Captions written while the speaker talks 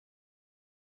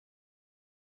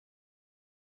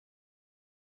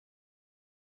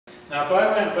Now if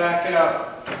I went back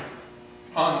out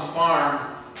on the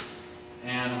farm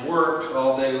and worked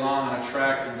all day long on a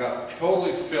tractor and got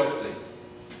totally filthy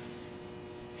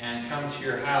and come to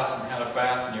your house and had a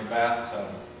bath in your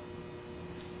bathtub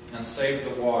and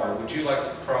saved the water, would you like to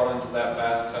crawl into that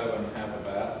bathtub and have a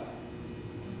bath?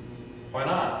 Why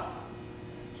not?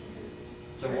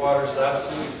 The water's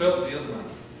absolutely filthy, isn't it?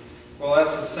 Well,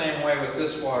 that's the same way with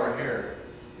this water here.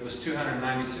 It was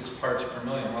 296 parts per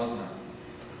million, wasn't it?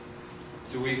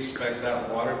 Do we expect that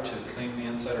water to clean the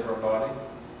inside of our body?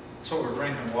 That's what we're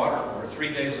drinking water for.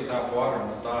 3 days without water and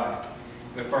we'll die.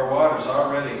 If our water's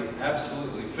already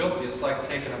absolutely filthy, it's like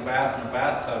taking a bath in a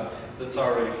bathtub that's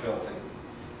already filthy.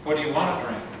 What do you want to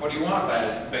drink? What do you want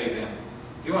to bathe in?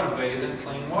 You want to bathe in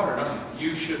clean water, don't you?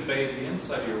 You should bathe the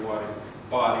inside of your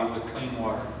body with clean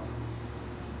water.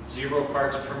 0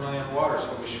 parts per million water is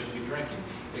what we should be drinking.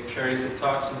 It carries the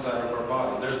toxins out of our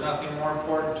body. There's nothing more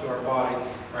important to our body,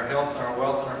 our health, our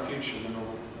wealth, and our future than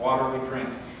the water we drink.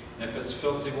 And if it's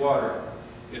filthy water,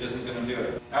 it isn't going to do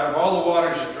it. Out of all the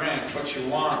waters you drink, what you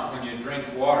want when you drink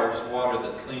water is water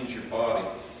that cleans your body.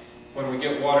 When we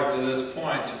get water to this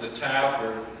point, to the tap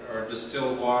or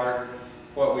distilled water,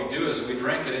 what we do is we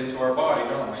drink it into our body,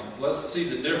 don't we? Let's see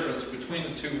the difference between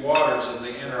the two waters as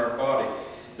they enter our body.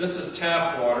 This is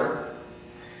tap water.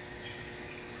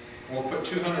 We'll put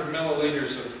 200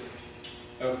 milliliters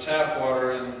of tap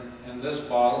water in this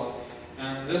bottle.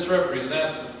 And this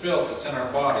represents the filth that's in our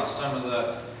body, some of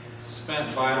the spent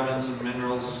vitamins and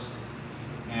minerals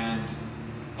and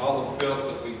all the filth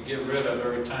that we get rid of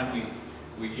every time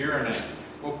we urinate.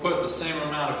 We'll put the same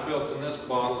amount of filth in this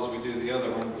bottle as we do the other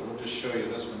one, but we'll just show you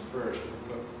this one first.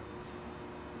 We'll put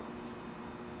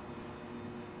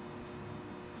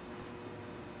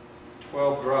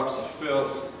 12 drops of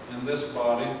filth in this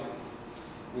body.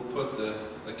 We'll put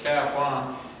the cap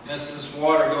on. And as this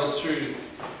water goes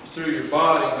through your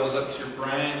body, goes up to your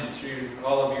brain and through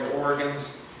all of your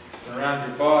organs and around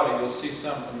your body, you'll see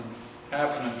something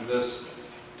happening to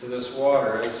this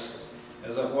water.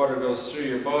 As that water goes through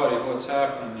your body, what's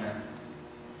happening there?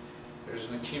 There's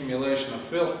an accumulation of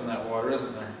filth in that water,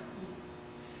 isn't there?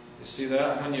 You see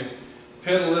that? When you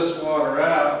piddle this water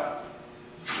out,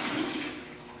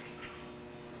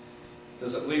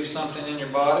 does it leave something in your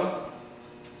body?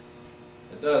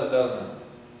 It does, doesn't it?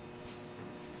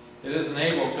 It isn't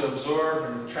able to absorb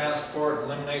and transport and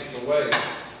eliminate the waste.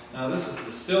 Now this is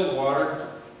distilled water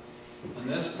in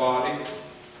this body.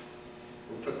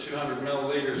 We'll put 200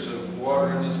 milliliters of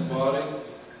water in this body.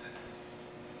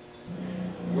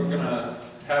 We're going to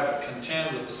have it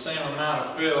contend with the same amount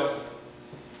of filth.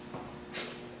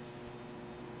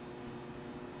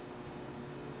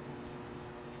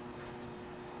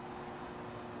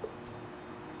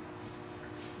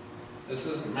 This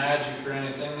isn't magic or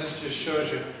anything. This just shows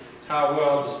you how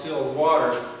well distilled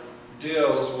water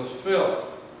deals with filth.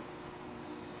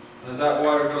 As that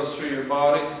water goes through your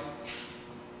body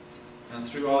and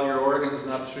through all your organs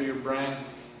and up through your brain,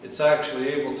 it's actually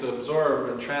able to absorb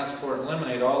and transport and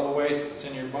eliminate all the waste that's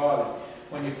in your body.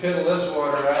 When you piddle this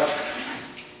water out,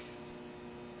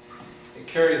 it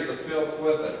carries the filth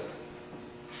with it.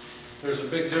 There's a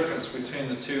big difference between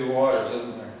the two waters,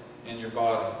 isn't there, in your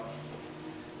body?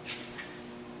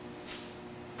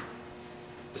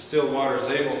 Distilled water is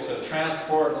able to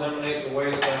transport and eliminate the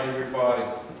waste out of your body.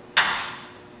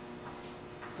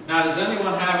 Now, does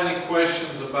anyone have any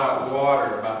questions about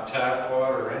water, about tap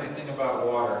water, or anything about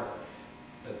water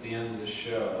at the end of the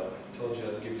show? I told you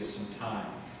I'd give you some time.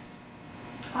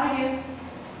 I do.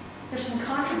 There's some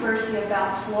controversy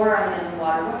about fluoride in the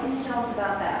water. What can you tell us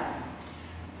about that?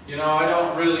 You know, I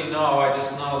don't really know. I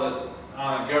just know that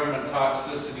on a government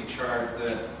toxicity chart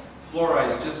that fluoride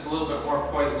is just a little bit more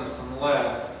poisonous than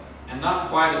lead, and not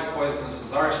quite as poisonous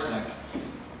as arsenic.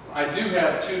 I do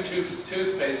have 2 tubes of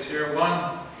toothpaste here.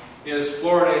 One is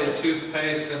fluoridated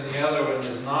toothpaste and the other one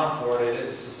is non-fluoridated.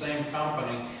 It's the same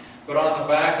company. But on the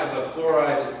back of the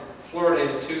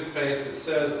fluoridated toothpaste it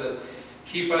says that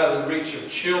keep out of the reach of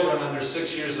children under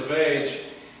 6 years of age,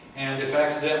 and if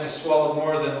accidentally swallowed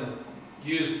more than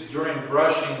used during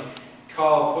brushing,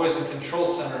 call Poison Control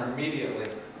Center immediately.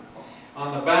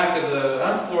 On the back of the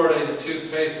unfluoridated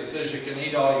toothpaste it says you can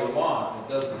eat all you want.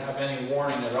 It doesn't have any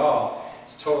warning at all.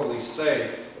 It's totally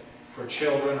safe for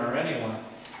children or anyone.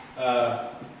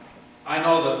 I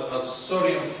know that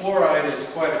sodium fluoride is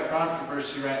quite a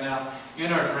controversy right now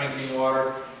in our drinking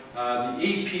water. The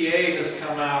EPA has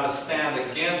come out to stand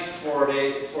against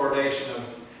fluoridation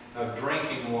of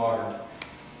drinking water.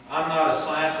 I'm not a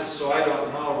scientist, so I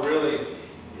don't know really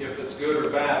if it's good or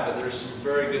bad, but there's some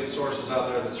very good sources out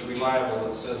there that's reliable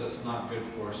that says it's not good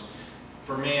for us.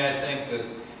 For me, I think that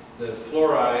that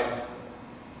fluoride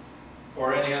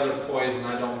or any other poison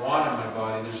I don't want in my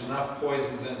body. There's enough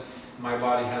poisons in my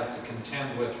body has to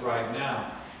contend with right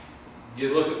now.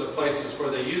 You look at the places where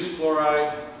they use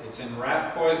fluoride, it's in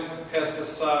rat poison,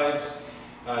 pesticides,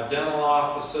 dental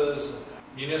offices,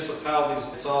 municipalities.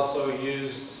 It's also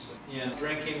used in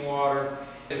drinking water.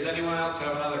 Does anyone else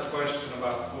have another question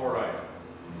about fluoride?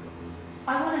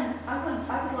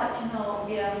 I would like to know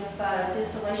if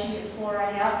distillation gets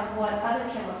fluoride out, and what other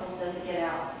chemicals does it get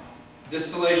out?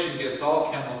 Distillation gets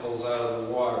all chemicals out of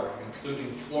the water,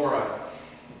 including fluoride.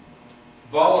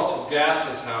 Volatile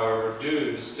gases, however,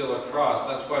 do distill across.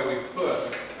 That's why we put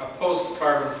a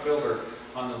post-carbon filter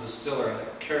on the distiller, and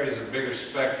it carries a bigger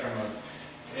spectrum of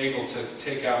able to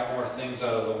take out more things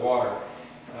out of the water.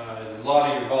 A lot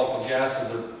of your volatile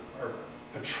gases are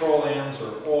petroleums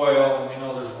or oil. We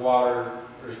know there's water,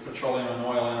 there's petroleum and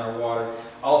oil in our water.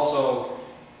 Also,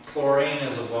 chlorine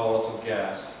is a volatile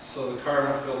gas, so the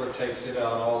carbon filter takes it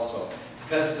out also.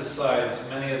 Pesticides,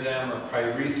 many of them are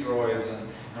pyrethroids and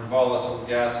volatile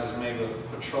gases made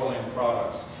with petroleum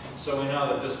products. So we know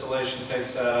that distillation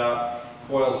takes that out,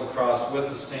 boils across with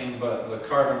the steam, but the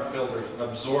carbon filter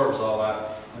absorbs all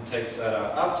that and takes that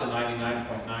out, up to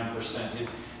 99.9%. You'd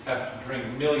have to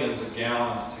drink millions of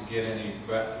gallons to get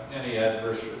any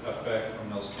adverse effect from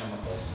those chemicals.